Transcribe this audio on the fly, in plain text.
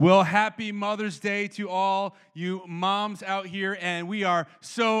Well, happy Mother's Day to all you moms out here, and we are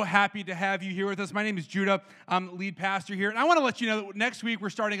so happy to have you here with us. My name is Judah. I'm lead pastor here, and I want to let you know that next week we're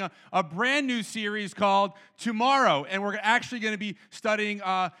starting a brand new series called Tomorrow, and we're actually going to be studying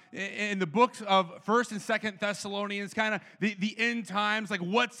in the books of 1st and 2nd Thessalonians, kind of the end times, like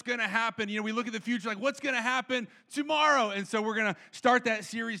what's going to happen. You know, we look at the future, like what's going to happen tomorrow, and so we're going to start that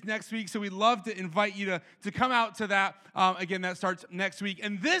series next week, so we'd love to invite you to come out to that. Again, that starts next week,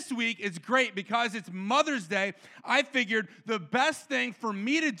 and this week is great because it's Mother's Day. I figured the best thing for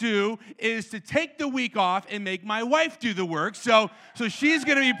me to do is to take the week off and make my wife do the work. So she's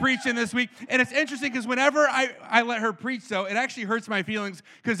going to be preaching this week. And it's interesting because whenever I let her preach, though, it actually hurts my feelings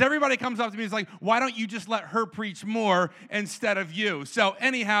because everybody comes up to me and is like, why don't you just let her preach more instead of you? So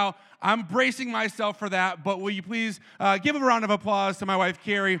anyhow, I'm bracing myself for that. But will you please give a round of applause to my wife,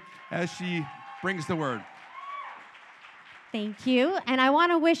 Carey, as she brings the word. Thank you. And I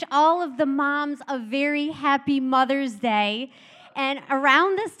want to wish all of the moms a very happy Mother's Day. And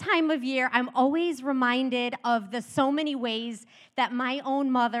around this time of year, I'm always reminded of the so many ways that my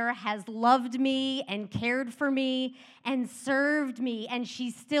own mother has loved me and cared for me and served me, and she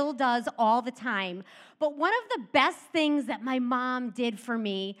still does all the time. But one of the best things that my mom did for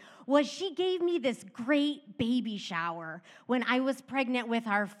me was she gave me this great baby shower when I was pregnant with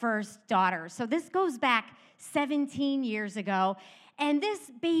our first daughter. So this goes back 17 years ago, and this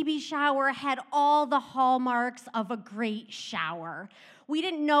baby shower had all the hallmarks of a great shower. We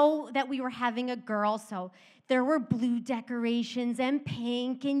didn't know that we were having a girl, so there were blue decorations and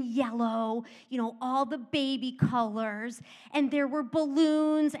pink and yellow, all the baby colors, and there were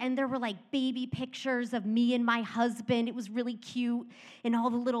balloons, and there were like baby pictures of me and my husband. It was really cute, and all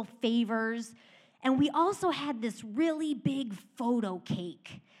the little favors. And we also had this really big photo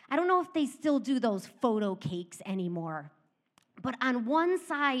cake. I don't know if they still do those photo cakes anymore. But on one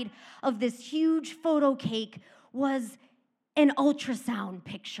side of this huge photo cake was an ultrasound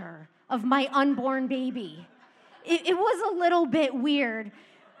picture of my unborn baby. It was a little bit weird,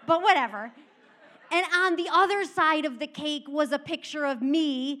 but whatever. And on the other side of the cake was a picture of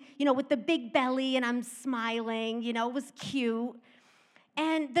me, with the big belly, and I'm smiling, it was cute.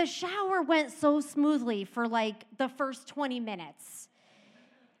 And the shower went so smoothly for like the first 20 minutes.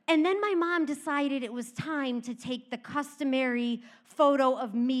 And then my mom decided it was time to take the customary photo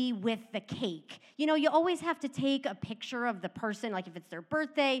of me with the cake. You always have to take a picture of the person, like if it's their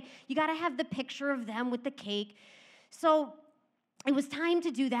birthday, you got to have the picture of them with the cake. So it was time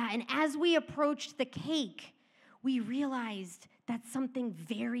to do that. And as we approached the cake, we realized that something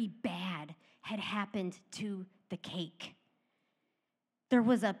very bad had happened to the cake. There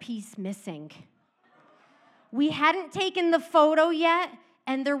was a piece missing. We hadn't taken the photo yet,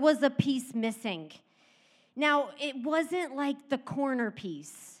 and there was a piece missing. Now, it wasn't like the corner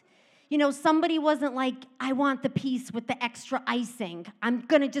piece. Somebody wasn't like, I want the piece with the extra icing. I'm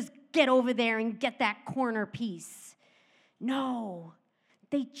going to just get over there and get that corner piece. No,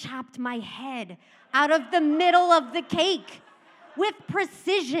 they chopped my head out of the middle of the cake with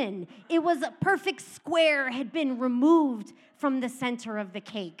precision. It was a perfect square had been removed from the center of the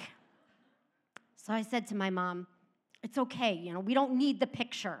cake. So I said to my mom, it's okay, we don't need the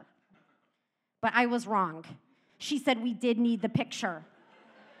picture. But I was wrong. She said we did need the picture.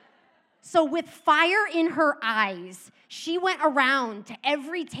 So with fire in her eyes, she went around to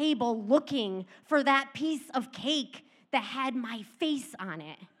every table looking for that piece of cake that had my face on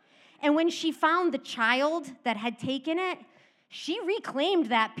it. And when she found the child that had taken it, she reclaimed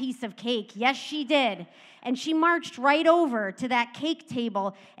that piece of cake. Yes, she did. And she marched right over to that cake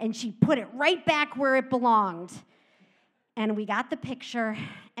table, and she put it right back where it belonged. And we got the picture,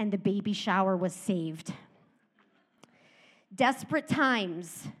 and the baby shower was saved. Desperate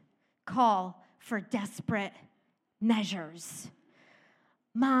times call for desperate measures.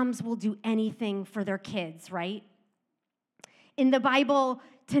 Moms will do anything for their kids, right? In the Bible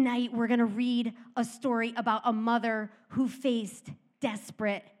tonight, we're going to read a story about a mother who faced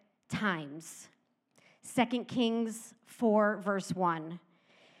desperate times. 2 Kings 4, verse 1.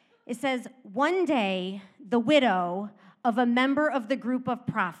 It says, one day, the widow of a member of the group of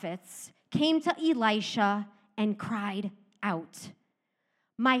prophets came to Elisha and cried out,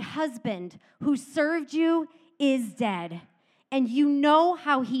 my husband who served you is dead, and you know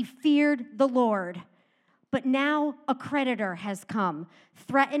how he feared the Lord. But now a creditor has come,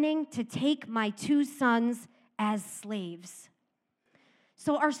 threatening to take my 2 sons as slaves.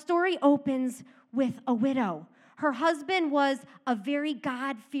 So our story opens with a widow. Her husband was a very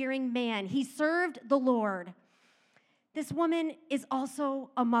God-fearing man. He served the Lord. This woman is also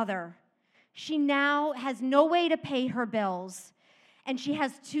a mother. She now has no way to pay her bills. and she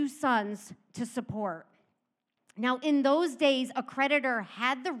has 2 sons to support. Now, in those days, a creditor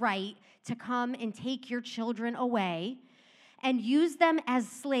had the right to come and take your children away and use them as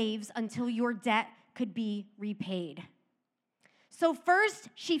slaves until your debt could be repaid. So first,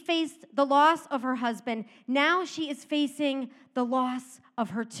 she faced the loss of her husband. Now she is facing the loss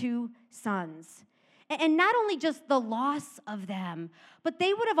of her 2 sons. And not only just the loss of them, but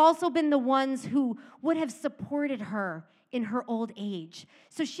they would have also been the ones who would have supported her in her old age.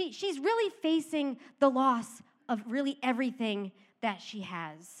 So she's really facing the loss of really everything that she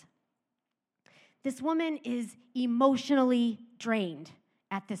has. This woman is emotionally drained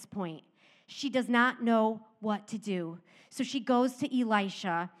at this point. She does not know what to do. So she goes to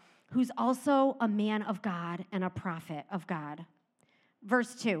Elisha, who's also a man of God and a prophet of God.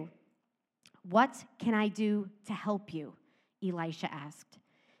 Verse 2, "What can I do to help you?" Elisha asked.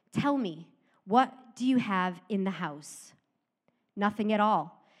 "Tell me, what do you have in the house?" "Nothing at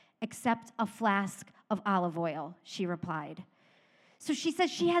all, except a flask of olive oil," she replied. So she says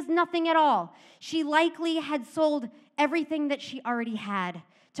she has nothing at all. She likely had sold everything that she already had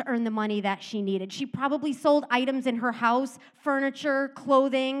to earn the money that she needed. She probably sold items in her house, furniture,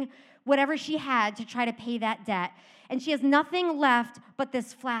 clothing, whatever she had to try to pay that debt. And she has nothing left but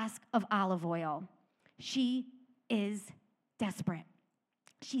this flask of olive oil. She is desperate.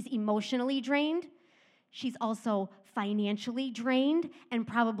 She's emotionally drained. She's also financially drained and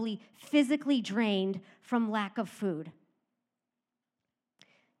probably physically drained from lack of food.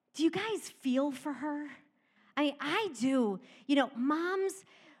 Do you guys feel for her? I do. You know, moms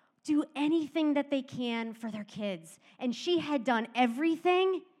do anything that they can for their kids. And she had done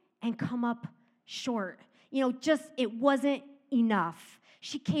everything and come up short. You know, just it wasn't enough.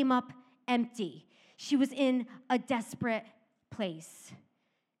 She came up empty. She was in a desperate place.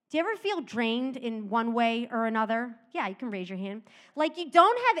 Do you ever feel drained in one way or another? Yeah, you can raise your hand. Like you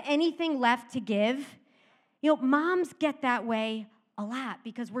don't have anything left to give. You know, moms get that way a lot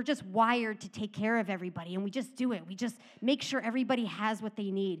because we're just wired to take care of everybody and we just do it. We just make sure everybody has what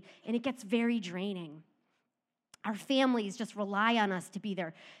they need, and it gets very draining. Our families just rely on us to be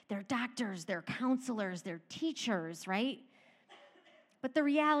their doctors, their counselors, their teachers, right? But the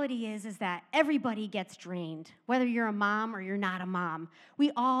reality is that everybody gets drained, whether you're a mom or you're not a mom.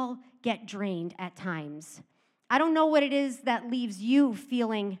 We all get drained at times. I don't know what it is that leaves you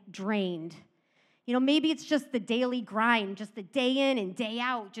feeling drained. You know, maybe it's just the daily grind, just the day in and day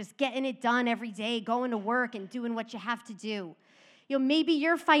out, just getting it done every day, going to work and doing what you have to do. You know, maybe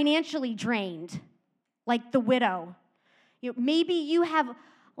you're financially drained, like the widow. You know, maybe you have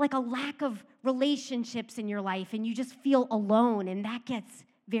like a lack of relationships in your life and you just feel alone, and that gets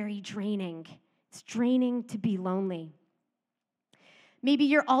very draining. It's draining to be lonely. Maybe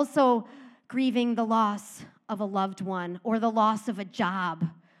you're also grieving the loss of a loved one or the loss of a job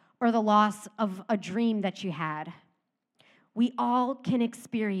or the loss of a dream that you had. We all can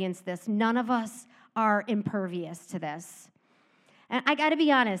experience this. None of us are impervious to this. And I gotta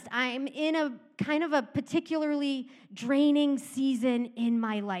be honest, I'm in a kind of a particularly draining season in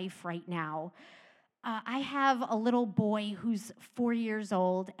my life right now. I have a little boy who's 4 years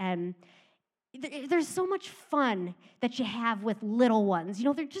old, and there's so much fun that you have with little ones. You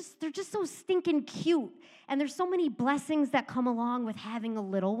know, they're just so stinking cute, and there's so many blessings that come along with having a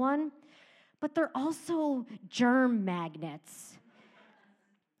little one, but they're also germ magnets.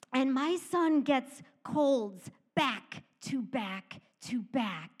 And my son gets colds back to back to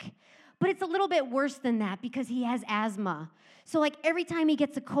back. But it's a little bit worse than that because he has asthma. So like every time he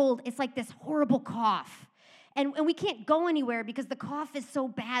gets a cold, it's like this horrible cough. And we can't go anywhere because the cough is so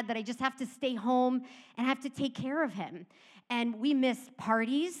bad that I just have to stay home and have to take care of him. And we miss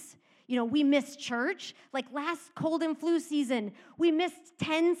parties. You know, we miss church. Like last cold and flu season, we missed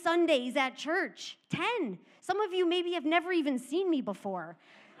 10 Sundays at church. 10. Some of you maybe have never even seen me before.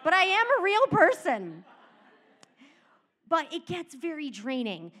 But I am a real person. But it gets very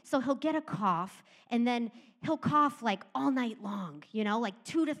draining. So he'll get a cough, and then he'll cough like all night long, you know, like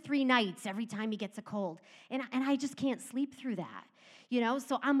 2 to 3 nights every time he gets a cold. And I just can't sleep through that, you know,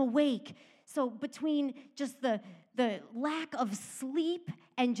 so I'm awake. So between just the lack of sleep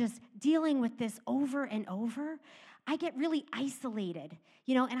and just dealing with this over and over, I get really isolated,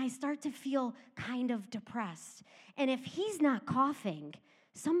 you know, and I start to feel kind of depressed. And if he's not coughing,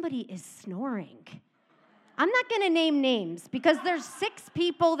 somebody is snoring. I'm not going to name names because there's 6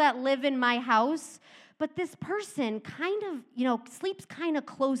 people that live in my house, but this person kind of, you know, sleeps kind of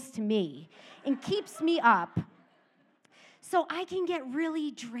close to me and keeps me up. So I can get really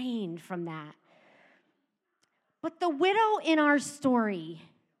drained from that. But the widow in our story,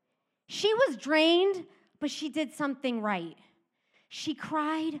 she was drained, but she did something right. She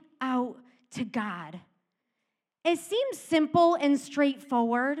cried out to God. It seems simple and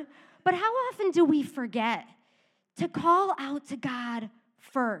straightforward, but how often do we forget to call out to God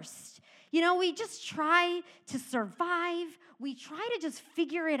first? We just try to survive. We try to just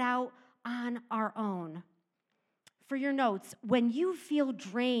figure it out on our own. For your notes, when you feel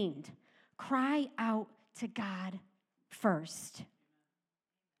drained, cry out to God first.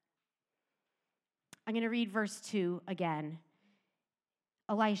 I'm going to read verse 2 again.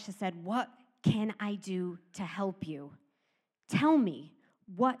 Elisha said, "What can I do to help you? Tell me,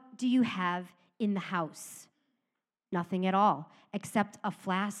 what do you have in the house?" "Nothing at all, except a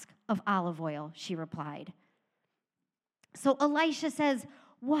flask of olive oil," she replied. So Elisha says,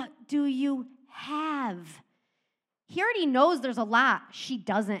 "What do you have?" He already knows there's a lot she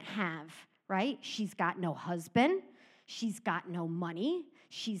doesn't have, right? She's got no husband. She's got no money.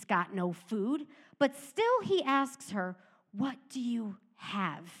 She's got no food. But still he asks her, "What do you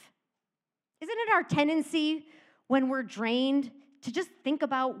have?" Isn't it our tendency when we're drained to just think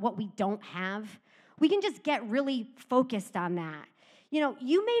about what we don't have? We can just get really focused on that.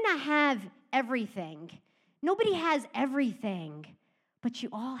 You may not have everything. Nobody has everything, but you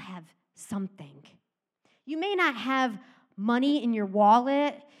all have something. You may not have money in your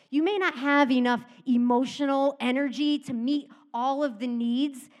wallet. You may not have enough emotional energy to meet all of the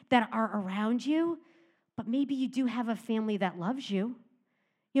needs that are around you, but maybe you do have a family that loves you.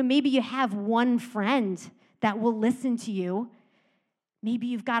 Maybe you have one friend that will listen to you. Maybe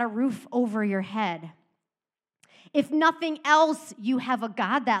you've got a roof over your head. If nothing else, you have a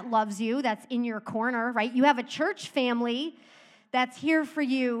God that loves you, that's in your corner, right? You have a church family that's here for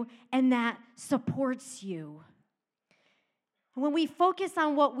you and that supports you. When we focus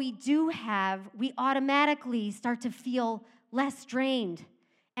on what we do have, we automatically start to feel less drained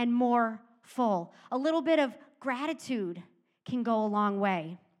and more full. A little bit of gratitude can go a long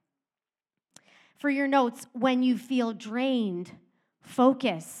way. For your notes, when you feel drained,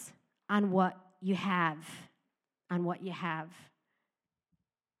 focus on what you have. On what you have.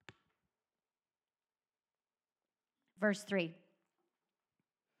 Verse 3.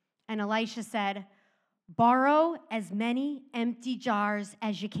 And Elisha said, "Borrow as many empty jars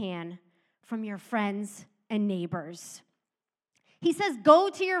as you can from your friends and neighbors." He says, go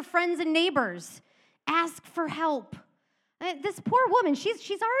to your friends and neighbors. Ask for help. This poor woman, she's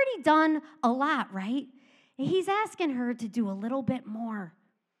already done a lot, right? And he's asking her to do a little bit more.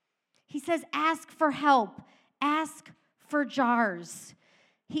 He says, ask for help. Ask for jars.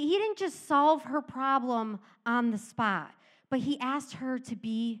 He didn't just solve her problem on the spot, but he asked her to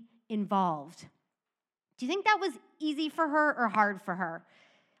be involved. Do you think that was easy for her or hard for her?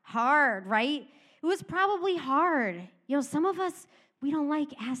 Hard, right? It was probably hard. Some of us, we don't like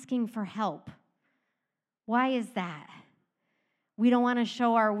asking for help. Why is that? We don't want to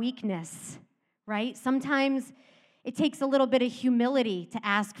show our weakness, right? Sometimes it takes a little bit of humility to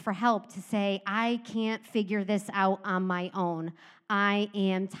ask for help, to say, I can't figure this out on my own. I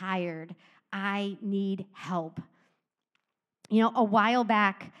am tired. I need help. A while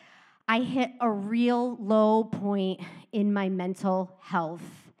back, I hit a real low point in my mental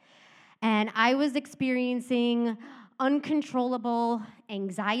health. And I was experiencing uncontrollable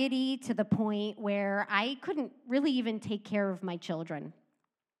anxiety to the point where I couldn't really even take care of my children.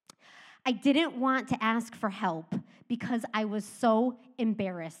 I didn't want to ask for help because I was so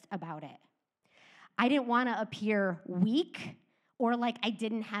embarrassed about it. I didn't want to appear weak or like I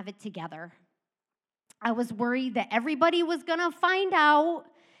didn't have it together. I was worried that everybody was going to find out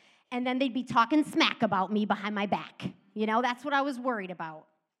and then they'd be talking smack about me behind my back. That's what I was worried about.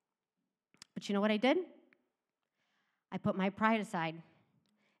 But you know what I did? I put my pride aside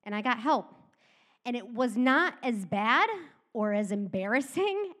and I got help. And it was not as bad or as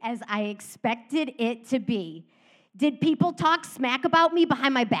embarrassing as I expected it to be. Did people talk smack about me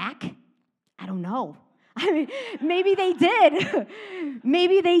behind my back? I don't know. Maybe they did.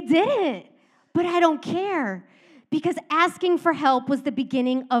 Maybe they didn't. But I don't care because asking for help was the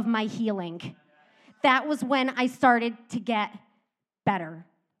beginning of my healing. That was when I started to get better.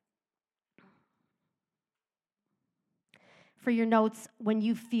 For your notes, when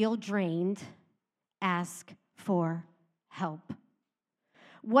you feel drained, ask for help.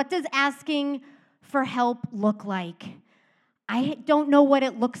 What does asking for help look like? I don't know what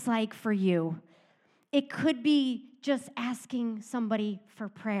it looks like for you. It could be just asking somebody for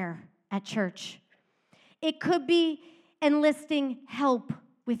prayer at church. It could be enlisting help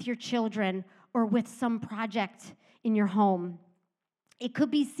with your children or with some project in your home. It could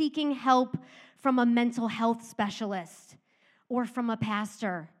be seeking help from a mental health specialist or from a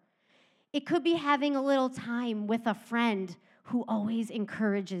pastor. It could be having a little time with a friend who always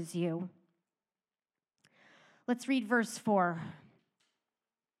encourages you. Let's read verse 4.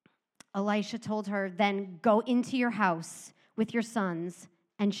 Elisha told her, "Then go into your house with your sons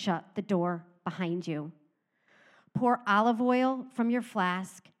and shut the door behind you. Pour olive oil from your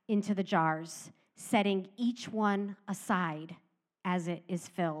flask into the jars, setting each one aside as it is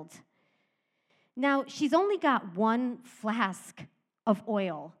filled." Now, she's only got one flask of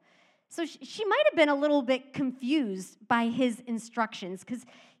oil. So she might have been a little bit confused by his instructions because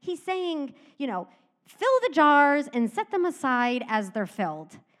he's saying, fill the jars and set them aside as they're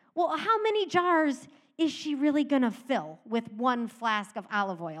filled. Well, how many jars is she really going to fill with one flask of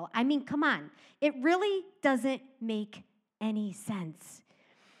olive oil? I mean, come on. It really doesn't make any sense.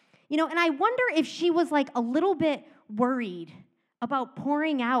 And I wonder if she was like a little bit worried about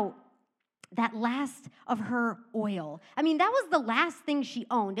pouring out that last of her oil. I mean, that was the last thing she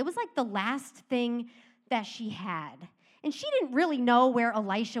owned. It was like the last thing that she had. And she didn't really know where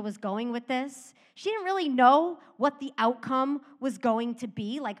Elisha was going with this. She didn't really know what the outcome was going to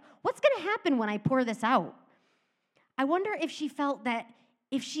be. Like, what's going to happen when I pour this out? I wonder if she felt that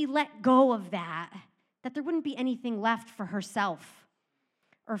if she let go of that there wouldn't be anything left for herself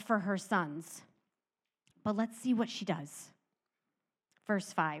or for her sons. But let's see what she does.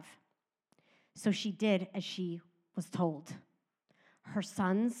 Verse 5. So she did as she was told. Her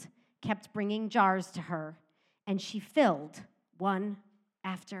sons kept bringing jars to her, and she filled one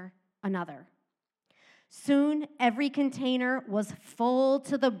after another. Soon every container was full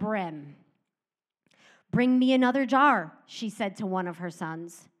to the brim. "Bring me another jar," she said to one of her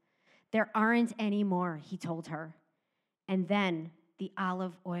sons. "There aren't any more," he told her. And then the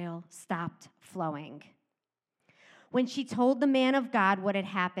olive oil stopped flowing. When she told the man of God what had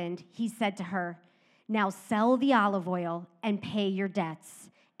happened, he said to her, "Now sell the olive oil and pay your debts,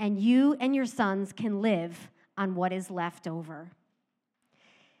 and you and your sons can live on what is left over."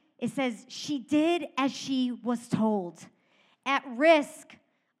 It says she did as she was told, at risk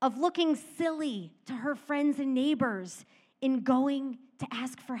of looking silly to her friends and neighbors in going to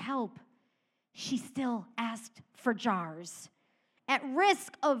ask for help. She still asked for jars. At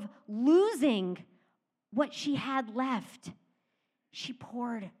risk of losing what she had left, she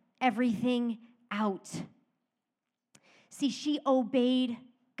poured everything out. See, she obeyed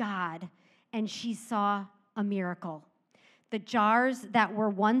God, and she saw a miracle. The jars that were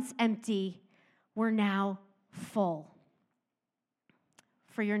once empty were now full.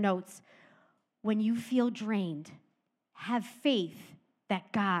 For your notes, when you feel drained, have faith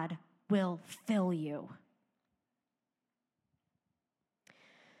that God will fill you.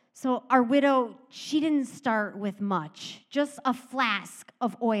 So our widow, she didn't start with much, just a flask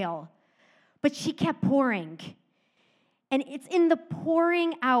of oil, but she kept pouring. And it's in the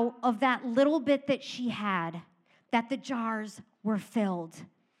pouring out of that little bit that she had that the jars were filled.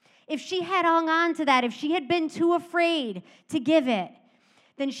 If she had hung on to that, if she had been too afraid to give it,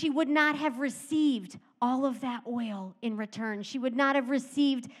 then she would not have received all of that oil in return. She would not have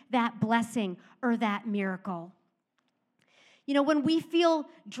received that blessing or that miracle. When we feel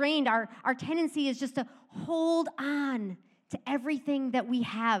drained, our tendency is just to hold on to everything that we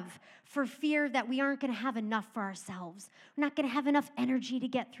have for fear that we aren't going to have enough for ourselves. We're not going to have enough energy to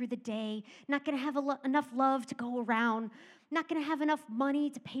get through the day, not going to have enough love to go around, not going to have enough money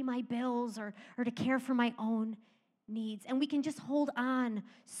to pay my bills or to care for my own needs. And we can just hold on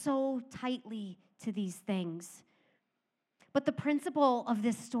so tightly to these things. But the principle of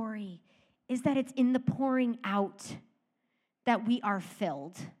this story is that it's in the pouring out that we are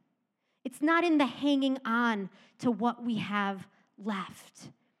filled. It's not in the hanging on to what we have left.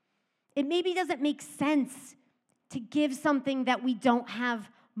 It maybe doesn't make sense to give something that we don't have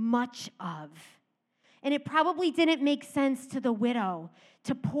much of. And it probably didn't make sense to the widow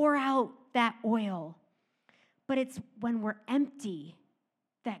to pour out that oil. But it's when we're empty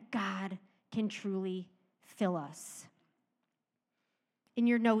that God can truly fill us. In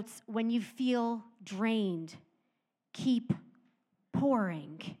your notes, when you feel drained, keep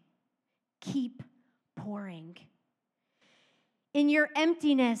pouring. Keep pouring. In your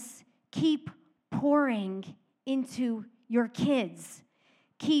emptiness, keep pouring into your kids.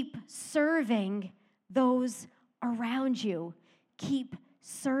 Keep serving those around you. Keep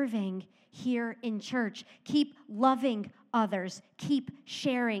serving here in church. Keep loving others. Keep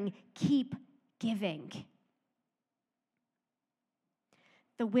sharing. Keep giving.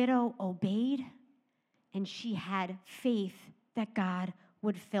 The widow obeyed, and she had faith that God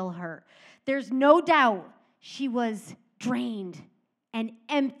would fill her. There's no doubt she was drained and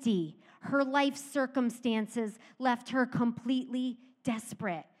empty. Her life circumstances left her completely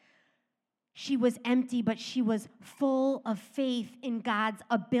desperate. She was empty, but she was full of faith in God's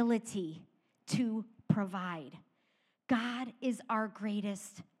ability to provide. God is our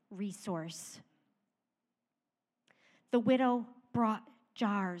greatest resource. The widow brought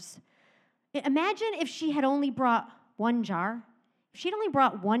jars. Imagine if she had only brought one jar. If she'd only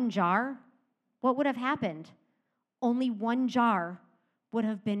brought one jar, what would have happened? Only one jar would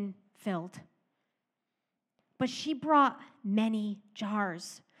have been filled. But she brought many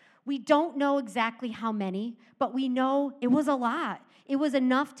jars. We don't know exactly how many, but we know it was a lot. It was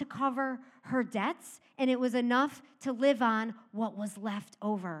enough to cover her debts, and it was enough to live on what was left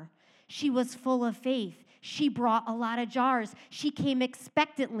over. She was full of faith. She brought a lot of jars. She came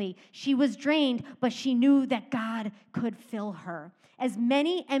expectantly. She was drained, but she knew that God could fill her. As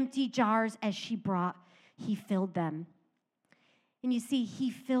many empty jars as she brought, he filled them. And you see, he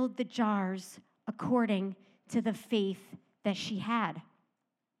filled the jars according to the faith that she had.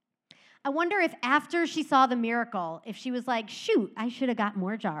 I wonder if after she saw the miracle, if she was like, shoot, I should have got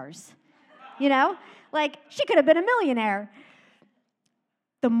more jars. You know? Like, she could have been a millionaire.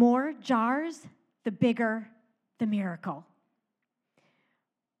 The more jars, the bigger the miracle.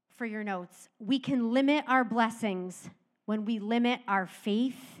 For your notes, we can limit our blessings when we limit our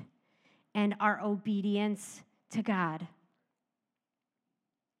faith and our obedience to God.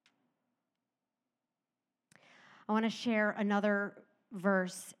 I want to share another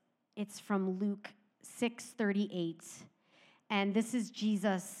verse. It's from Luke 6:38, and this is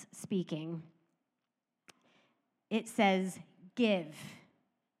Jesus speaking. It says, "Give,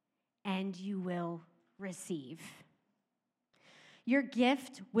 and you will receive. Your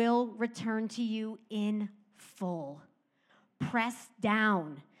gift will return to you in full, pressed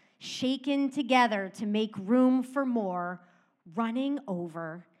down, shaken together to make room for more, running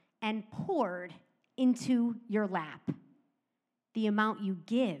over, and poured into your lap. The amount you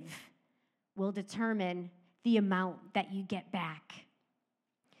give will determine the amount that you get back."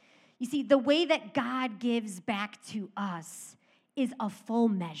 You see, the way that God gives back to us is a full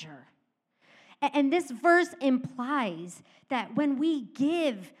measure. And this verse implies that when we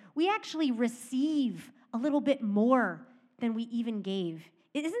give, we actually receive a little bit more than we even gave.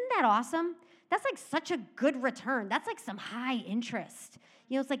 Isn't that awesome? That's like such a good return. That's like some high interest.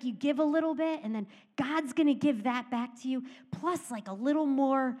 You know, it's like you give a little bit, and then God's going to give that back to you, plus like a little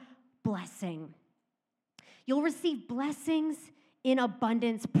more blessing. You'll receive blessings in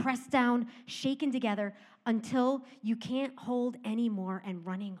abundance, pressed down, shaken together, until you can't hold anymore and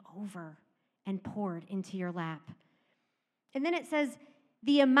running over and poured into your lap. And then it says,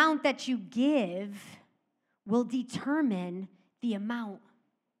 the amount that you give will determine the amount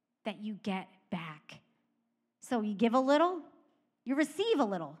that you get back. So you give a little, you receive a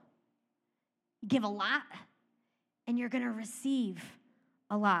little. You give a lot, and you're going to receive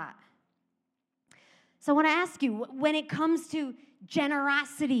a lot. So I want to ask you, when it comes to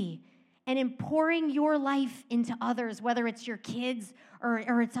generosity and in pouring your life into others, whether it's your kids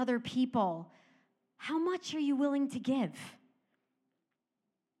or it's other people, how much are you willing to give?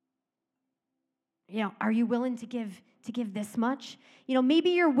 You know, are you willing to give this much? You know, maybe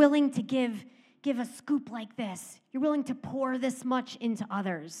you're willing to give a scoop like this. You're willing to pour this much into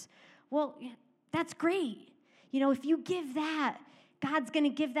others. Well, that's great. You know, if you give that, God's going to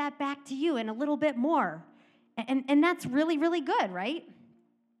give that back to you and a little bit more. And that's really, really good, right?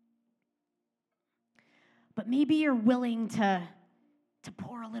 But maybe you're willing to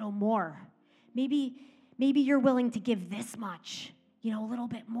pour a little more. Maybe you're willing to give this much, you know, a little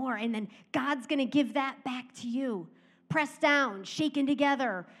bit more. And then God's going to give that back to you. Pressed down, shaken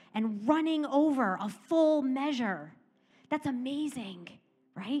together, and running over, a full measure. That's amazing,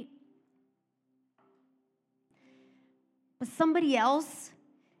 right? But somebody else,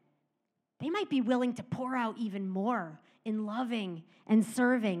 they might be willing to pour out even more in loving and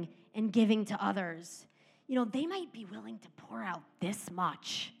serving and giving to others. You know, they might be willing to pour out this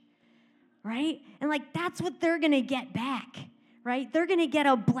much, right? And like, that's what they're going to get back, right? They're going to get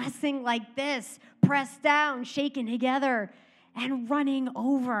a blessing like this, pressed down, shaken together, and running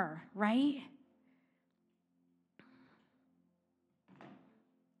over, right?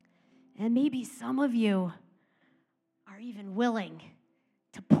 And maybe some of you are even willing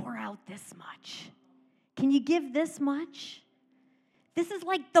to pour out this much. Can you give this much? This is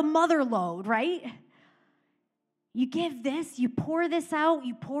like the mother load, right? You give this, you pour this out,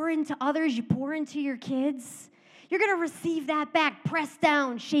 you pour into others, you pour into your kids. You're going to receive that back, pressed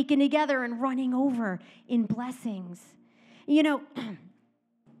down, shaken together, and running over in blessings. You know,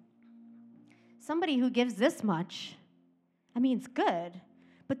 somebody who gives this much, I mean, it's good,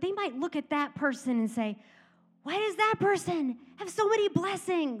 but they might look at that person and say, why does that person have so many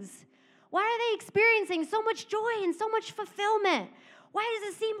blessings? Why are they experiencing so much joy and so much fulfillment? Why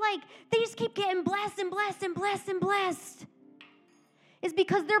does it seem like they just keep getting blessed and blessed and blessed and blessed? It's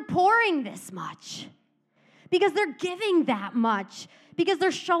because they're pouring this much, because they're giving that much, because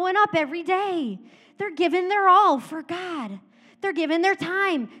they're showing up every day. They're giving their all for God. They're giving their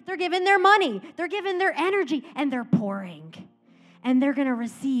time. They're giving their money. They're giving their energy, and they're pouring. And they're going to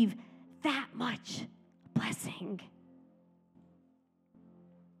receive that much blessing.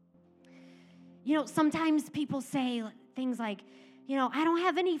 You know, sometimes people say things like, you know, I don't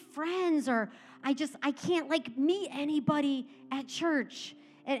have any friends, or I can't like meet anybody at church.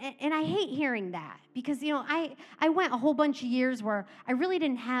 And I hate hearing that because, you know, I went a whole bunch of years where I really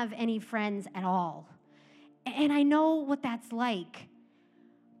didn't have any friends at all. And I know what that's like.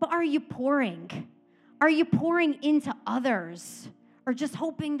 But are you pouring? Are you pouring into others, or just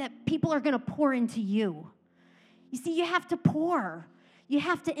hoping that people are going to pour into you? You see, you have to pour. You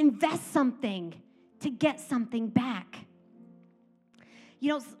have to invest something to get something back. You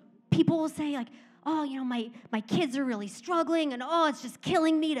know, people will say like, oh, you know, my kids are really struggling, and oh, it's just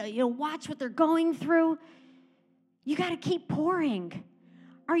killing me to, you know, watch what they're going through. You got to keep pouring.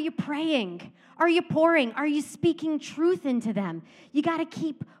 Are you praying? Are you pouring? Are you speaking truth into them? You got to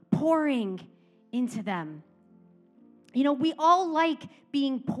keep pouring into them. You know, we all like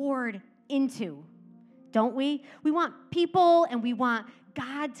being poured into, don't we? We want people and we want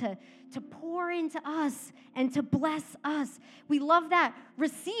God to pour into us and to bless us. We love that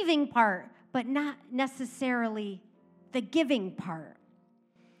receiving part, but not necessarily the giving part.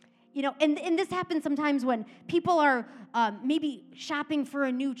 You know, and this happens sometimes when people are maybe shopping for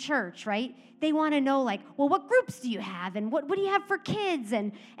a new church, right? They want to know, like, well, what groups do you have? And what do you have for kids?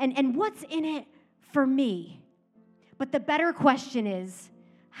 And what's in it for me? But the better question is,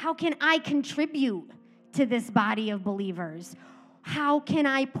 how can I contribute to this body of believers? How can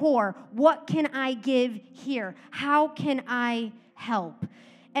I pour? What can I give here? How can I help?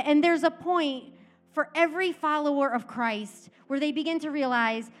 And there's a point for every follower of Christ where they begin to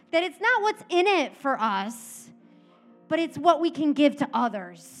realize that it's not what's in it for us, but it's what we can give to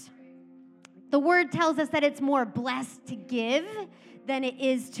others. The word tells us that it's more blessed to give than it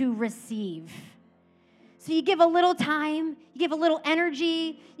is to receive. So you give a little time, you give a little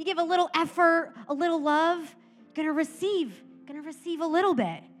energy, you give a little effort, a little love, you're going to receive a little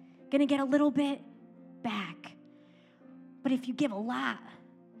bit, going to get a little bit back. But if you give a lot,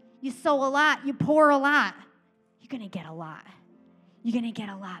 you sow a lot, you pour a lot, you're going to get a lot. You're going to get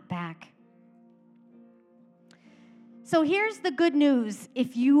a lot back. So here's the good news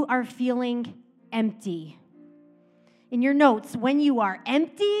if you are feeling empty. In your notes, when you are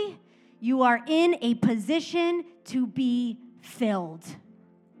empty, you are in a position to be filled.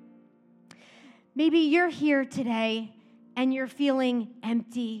 Maybe you're here today and you're feeling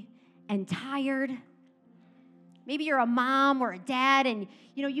empty and tired. Maybe you're a mom or a dad and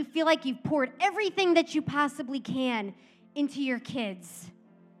you feel like you've poured everything that you possibly can into your kids,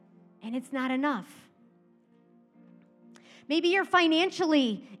 and it's not enough. Maybe you're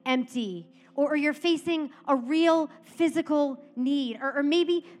financially empty, or you're facing a real physical need, or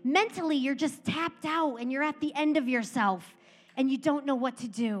maybe mentally you're just tapped out and you're at the end of yourself and you don't know what to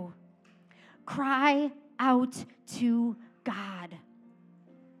do. Cry out to God.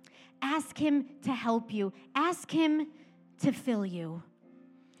 Ask Him to help you. Ask Him to fill you.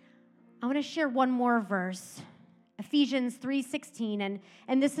 I want to share one more verse, Ephesians 3:16,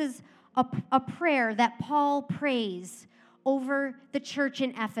 and this is a prayer that Paul prays over the church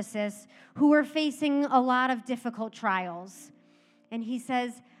in Ephesus who were facing a lot of difficult trials. And he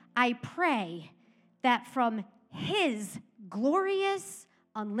says, I pray that from His glorious,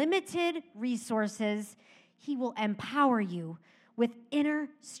 unlimited resources, He will empower you with inner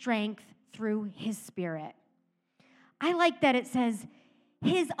strength through His Spirit. I like that it says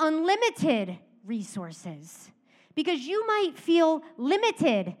His unlimited resources, because you might feel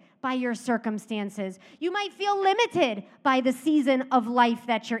limited by your circumstances. You might feel limited by the season of life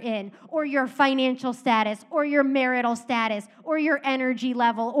that you're in, or your financial status, or your marital status, or your energy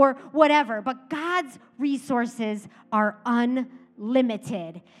level, or whatever. But God's resources are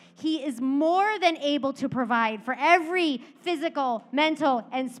unlimited. He is more than able to provide for every physical, mental,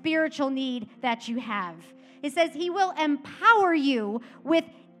 and spiritual need that you have. It says He will empower you with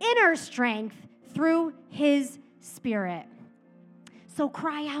inner strength through His Spirit. So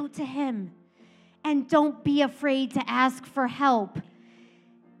cry out to Him, and don't be afraid to ask for help,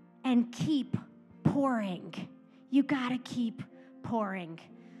 and keep pouring. You gotta keep pouring.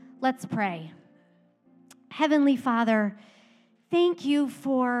 Let's pray. Heavenly Father, thank You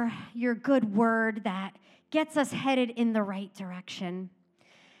for Your good word that gets us headed in the right direction.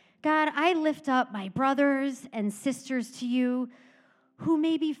 God, I lift up my brothers and sisters to you who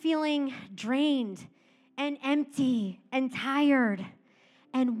may be feeling drained and empty and tired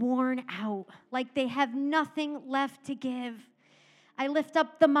and worn out, like they have nothing left to give. I lift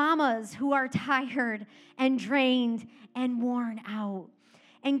up the mamas who are tired and drained and worn out.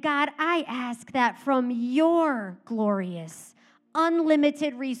 And God, I ask that from your glorious,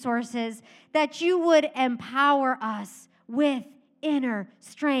 unlimited resources, that you would empower us with inner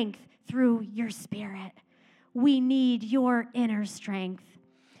strength through your Spirit. We need your inner strength.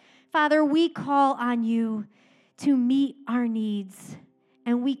 Father, we call on you to meet our needs,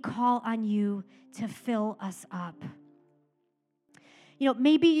 and we call on you to fill us up. You know,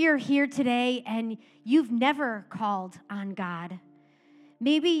 maybe you're here today and you've never called on God.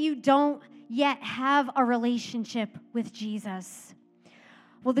 Maybe you don't yet have a relationship with Jesus.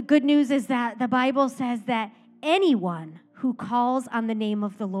 Well, the good news is that the Bible says that anyone who calls on the name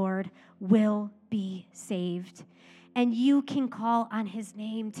of the Lord will be saved. And you can call on his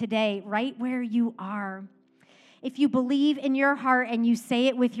name today, right where you are. If you believe in your heart and you say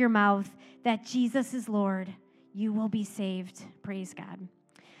it with your mouth that Jesus is Lord, you will be saved. Praise God.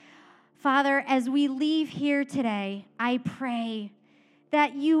 Father, as we leave here today, I pray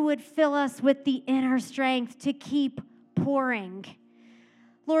that you would fill us with the inner strength to keep pouring.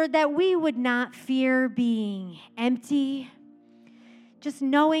 Lord, that we would not fear being empty, just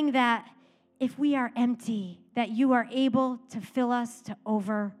knowing that if we are empty, that you are able to fill us to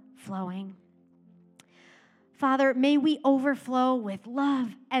overflowing. Father, may we overflow with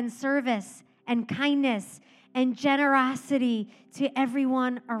love and service and kindness and generosity to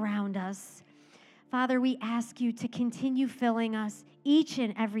everyone around us. Father, we ask you to continue filling us each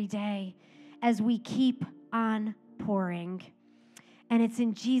and every day as we keep on pouring. And it's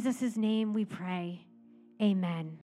in Jesus' name we pray. Amen.